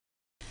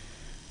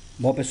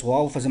Bom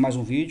pessoal, vou fazer mais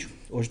um vídeo.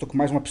 Hoje estou com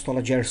mais uma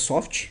pistola de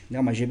Airsoft, né,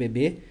 uma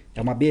GBB.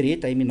 É uma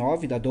bereta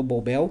M9 da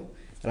Double Bell.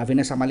 Ela vem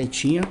nessa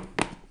maletinha,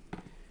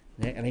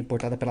 né, ela é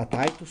importada pela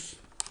Titus.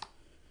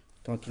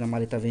 Então aqui na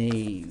maleta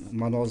vem um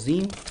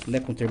manualzinho, né,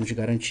 com termos de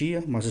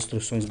garantia, umas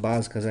instruções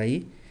básicas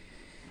aí.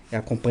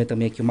 Acompanha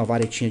também aqui uma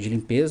varetinha de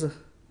limpeza,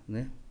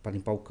 né, para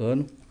limpar o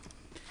cano.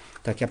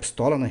 Tá aqui a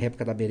pistola na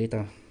réplica da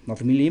bereta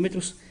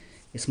 9mm.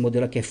 Esse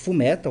modelo aqui é full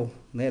metal,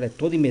 né, ela é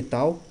toda em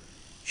metal.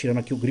 Tirando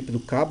aqui o grip do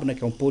cabo, né,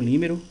 que é um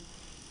polímero.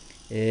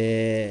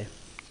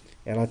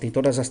 Ela tem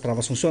todas as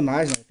travas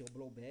funcionais, né, tem o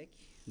blowback,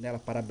 né, ela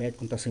para aberto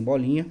quando está sem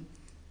bolinha.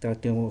 Então ela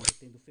tem o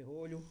retém do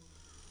ferrolho,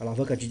 a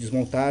alavanca de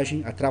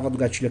desmontagem, a trava do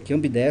gatilho aqui é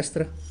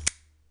ambidestra,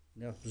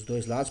 né, dos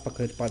dois lados, para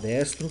canhoto e para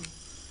destro.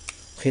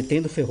 O retém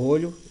do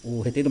ferrolho,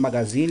 o retém do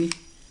magazine.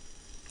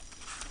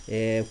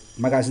 O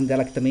magazine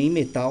dela aqui também é em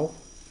metal,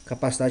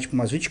 capacidade com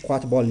umas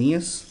 24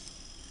 bolinhas.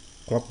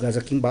 Coloco o gás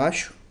aqui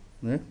embaixo,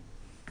 né.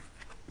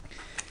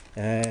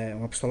 É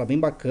uma pistola bem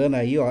bacana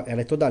aí, ó. Ela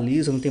é toda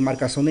lisa, não tem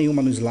marcação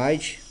nenhuma no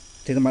slide.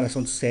 Tem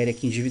marcação de série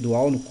aqui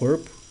individual no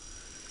corpo.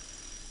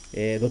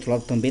 Do outro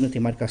lado também não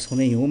tem marcação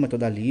nenhuma, é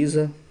toda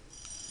lisa.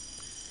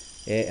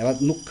 Ela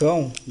no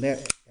cão, né?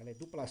 Ela é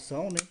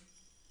duplação, né?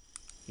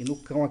 E no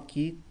cão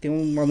aqui tem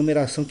uma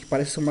numeração que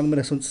parece ser uma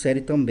numeração de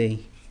série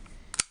também.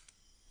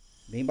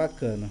 Bem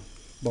bacana.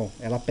 Bom,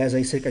 ela pesa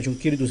aí cerca de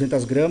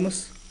 1,2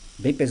 kg,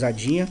 bem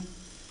pesadinha.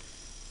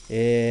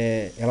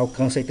 Ela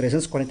alcança aí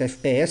 340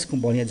 fps com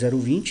bolinha de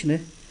 0,20,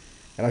 né?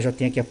 Ela já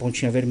tem aqui a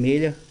pontinha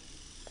vermelha,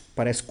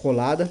 parece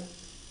colada,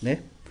 né?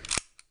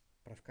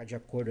 Para ficar de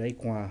acordo aí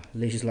com a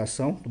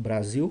legislação do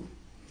Brasil.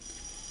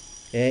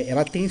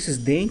 Ela tem esses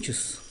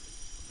dentes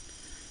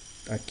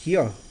aqui,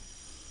 ó,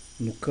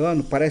 no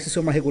cano, parece ser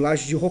uma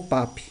regulagem de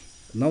hop-up,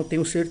 não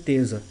tenho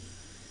certeza.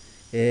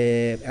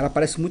 Ela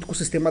parece muito com o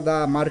sistema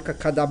da marca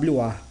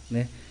KWA,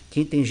 né?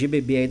 Quem tem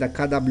GBB aí da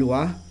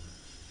KWA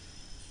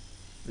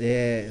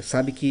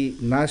sabe que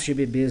nas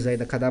GBBs aí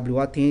da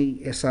KWA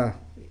tem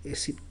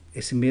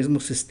esse mesmo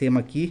sistema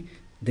aqui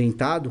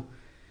dentado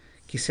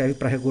que serve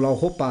para regular o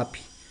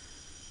hop-up.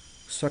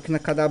 Só que na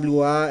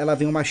KWA ela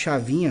vem uma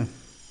chavinha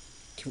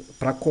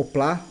para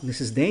acoplar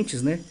nesses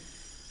dentes, né,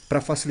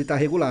 para facilitar a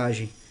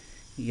regulagem.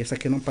 E essa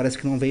aqui não parece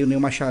que não veio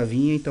nenhuma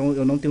chavinha, então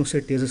eu não tenho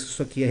certeza se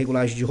isso aqui é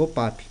regulagem de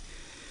hop-up.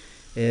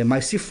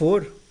 Mas se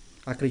for,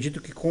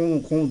 acredito que com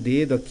o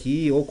dedo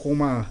aqui ou com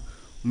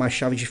uma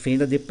chave de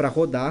fenda dê para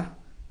rodar,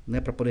 né,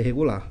 para poder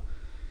regular.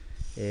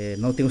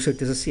 Não tenho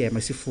certeza se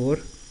mas se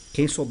for,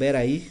 quem souber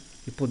aí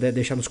e puder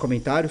deixar nos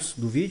comentários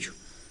do vídeo,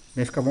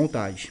 né, fica à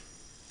vontade.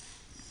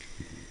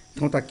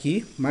 Então tá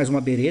aqui mais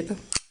uma bereta,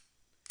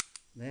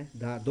 né,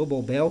 da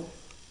Double Bell.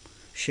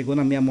 Chegou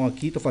na minha mão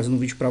aqui, tô fazendo um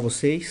vídeo para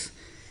vocês.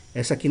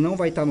 Essa aqui não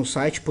vai estar no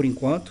site por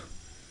enquanto,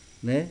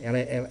 né?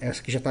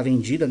 Essa aqui já está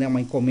vendida, né, uma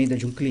encomenda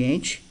de um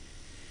cliente.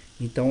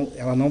 Então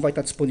ela não vai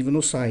estar disponível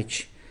no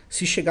site.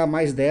 Se chegar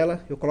mais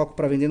dela, eu coloco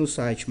para vender no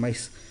site,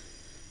 mas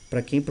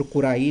para quem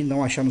procurar aí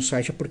não achar no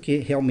site é porque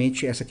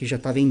realmente essa aqui já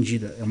está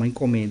vendida, é uma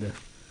encomenda.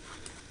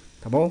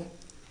 Tá bom?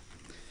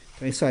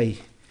 Então é isso aí.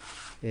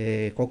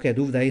 Qualquer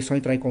dúvida aí é só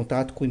entrar em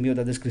contato com o e-mail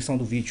da descrição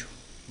do vídeo.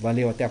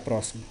 Valeu, até a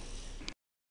próxima.